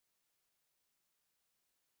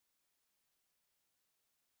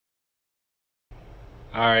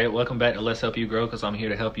All right, welcome back to Let's Help You Grow, because I'm here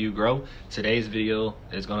to help you grow. Today's video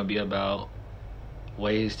is going to be about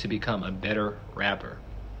ways to become a better rapper.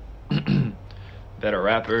 Better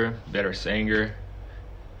rapper, better singer,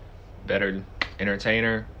 better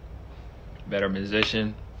entertainer, better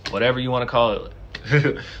musician, whatever you want to call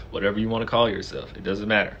it. Whatever you want to call yourself, it doesn't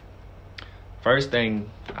matter. First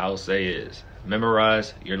thing I'll say is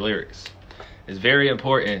memorize your lyrics. It's very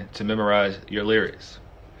important to memorize your lyrics.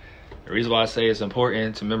 The reason why I say it's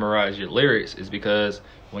important to memorize your lyrics is because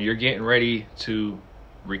when you're getting ready to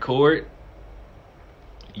record,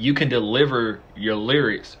 you can deliver your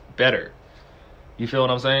lyrics better. You feel what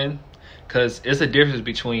I'm saying? Because it's a difference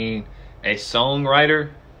between a songwriter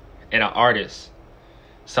and an artist.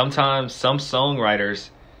 Sometimes some songwriters,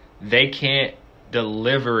 they can't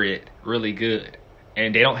deliver it really good,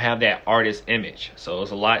 and they don't have that artist image. So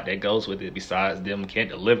there's a lot that goes with it besides them can't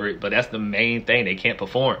deliver it, but that's the main thing. They can't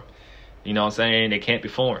perform. You know what I'm saying? They can't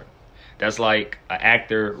perform. That's like an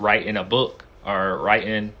actor writing a book or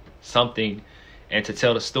writing something, and to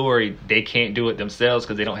tell the story, they can't do it themselves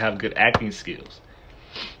because they don't have good acting skills.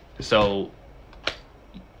 So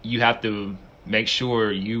you have to make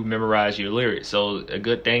sure you memorize your lyrics. So a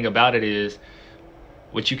good thing about it is,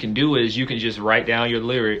 what you can do is you can just write down your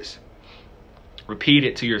lyrics, repeat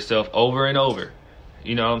it to yourself over and over.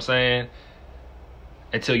 You know what I'm saying?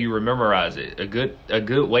 Until you memorize it. A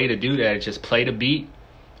good way to do that is just play the beat,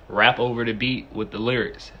 rap over the beat with the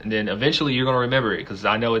lyrics, and then eventually you're gonna remember it. Because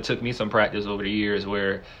I know it took me some practice over the years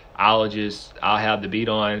where I'll have the beat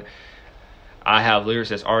on, I have lyrics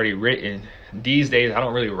that's already written. These days I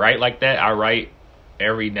don't really write like that. I write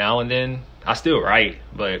every now and then. I still write,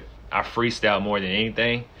 but I freestyle more than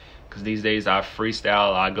anything. Because these days I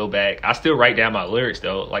freestyle, I go back, I still write down my lyrics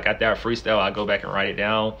though. Like after I freestyle, I go back and write it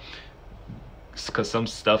down, because some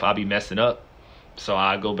stuff I'll be messing up, so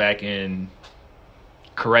I go back and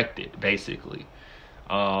correct it basically.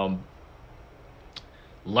 Learn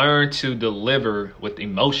to deliver with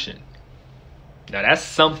emotion. Now that's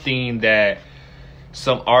something that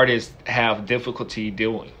some artists have difficulty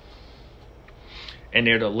doing in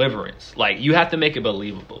their deliverance. Like, you have to make it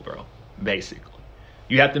believable, bro. Basically,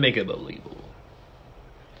 you have to make it believable.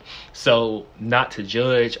 So, not to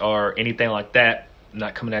judge or anything like that, I'm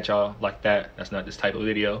not coming at y'all like that. That's not this type of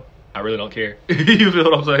video. I really don't care. You feel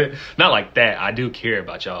what I'm saying? Not like that. I do care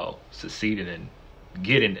about y'all succeeding and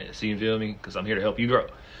getting this. You feel me? Because I'm here to help you grow.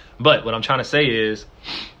 But what I'm trying to say is,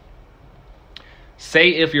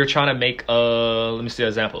 say if you're trying to make let me see an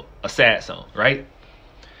example, a sad song, right?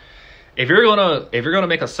 If you're gonna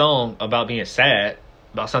make a song about being sad,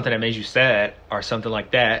 about something that made you sad or something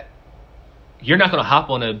like that, you're not gonna hop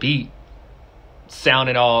on a beat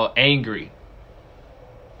sounding all angry.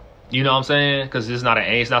 You know what I'm saying? Because it's not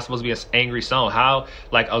supposed to be an angry song. How,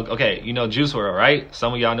 like, okay, you know Juice WRLD, right?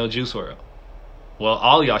 Some of y'all know Juice WRLD. Well,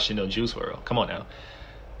 all y'all should know Juice WRLD. Come on now.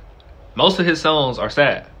 Most of his songs are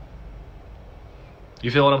sad.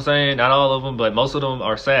 You feel what I'm saying? Not all of them, but most of them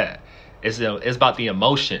are sad. It's about the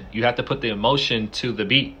emotion. You have to put the emotion to the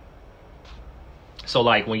beat. So,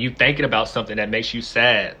 like, when you're thinking about something that makes you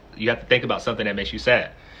sad, you have to think about something that makes you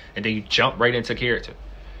sad, and then you jump right into character.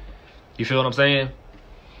 You feel what I'm saying?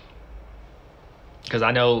 Because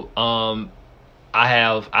I know I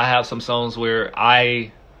have some songs where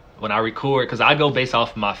when I record, because I go based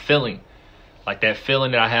off of my feeling, like that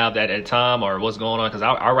feeling that I have at that time or what's going on, because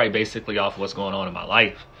I write basically off what's going on in my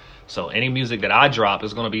life. So any music that I drop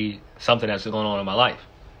is going to be something that's going on in my life.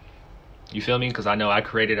 You feel me? Because I know I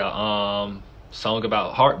created a song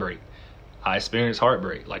about heartbreak. I experienced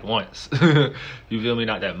heartbreak like once. You feel me?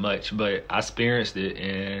 Not that much, but I experienced it,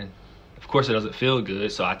 and of course it doesn't feel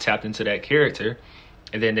good, so I tapped into that character,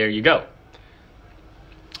 and then there you go.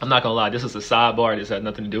 I'm not gonna lie, this is a sidebar, this had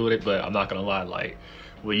nothing to do with it, but I'm not gonna lie, like,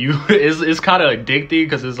 when you it's kind of addicting,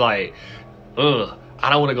 because it's like, I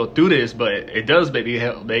don't want to go through this, but it does make me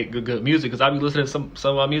make good music. Because I be listening to some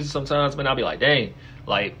of my music sometimes, man, I'll be like, dang,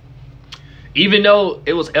 like, even though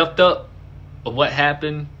it was effed up of what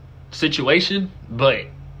happened situation, but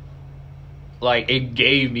like, it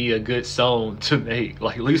gave me a good song to make.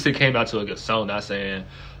 Like, at least it came out to a good song. Not saying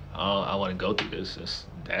I want to go through this,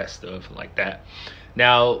 that stuff like that.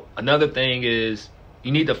 Now, another thing is,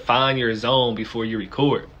 you need to find your zone before you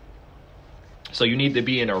record. So you need to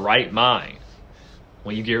be in the right mind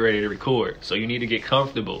when you get ready to record. So you need to get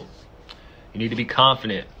comfortable. You need to be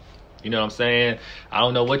confident. You know what I'm saying? I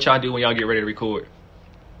don't know what y'all do when y'all get ready to record.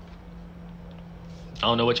 I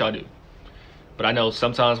don't know what y'all do. But I know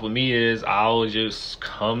sometimes with me is, I'll just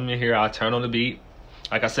come in here, I'll turn on the beat.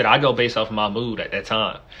 Like I said, I go based off of my mood at that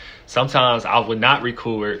time. Sometimes I would not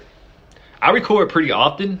record. I record pretty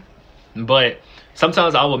often, but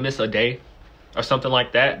Sometimes I will miss a day or something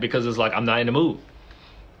like that because it's like I'm not in the mood.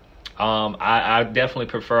 I definitely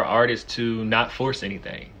prefer artists to not force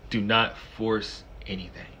anything. Do not force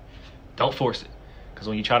anything. Don't force it. Because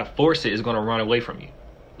when you try to force it, it's going to run away from you.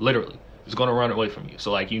 Literally. It's going to run away from you.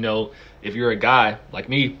 So, like, if you're a guy like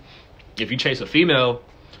me, if you chase a female,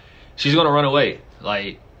 she's going to run away.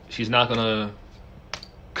 Like, she's not going to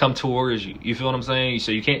come towards you. You feel what I'm saying?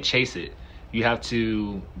 So you can't chase it. You have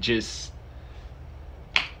to just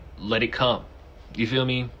let it come. You feel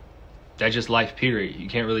me? That's just life, period. You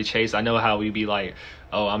can't really chase. I know how we be like,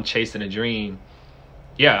 oh, I'm chasing a dream.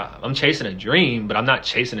 Yeah, I'm chasing a dream, but I'm not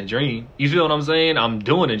chasing a dream. You feel what I'm saying? I'm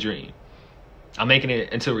doing a dream. I'm making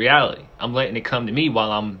it into reality. I'm letting it come to me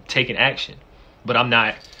while I'm taking action. But I'm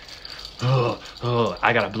not,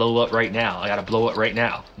 I gotta blow up right now. I gotta blow up right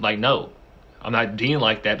now. Like, no. I'm not being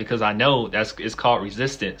like that because I know it's called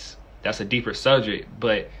resistance. That's a deeper subject.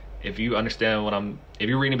 But if you understand if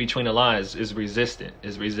you're reading between the lines, it's resistant.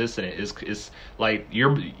 It's resistant. It's like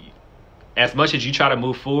as much as you try to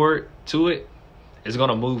move forward to it, it's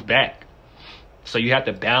gonna move back. So you have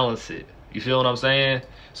to balance it. You feel what I'm saying?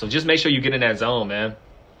 So just make sure you get in that zone, man.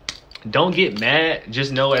 Don't get mad.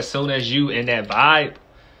 Just know as soon as you in that vibe,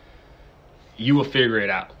 you will figure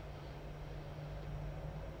it out.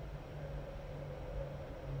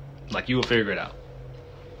 Like, you will figure it out.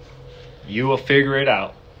 You will figure it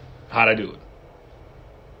out how to do it.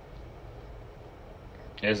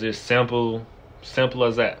 It's just simple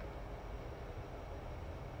as that.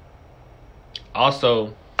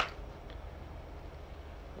 Also,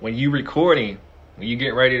 when you get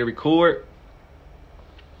ready to record,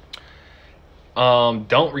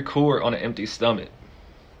 don't record on an empty stomach.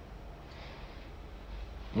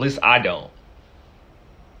 At least I don't.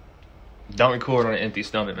 Don't record on an empty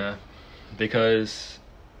stomach, man, because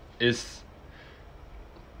because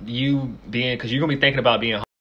you're gonna be thinking about being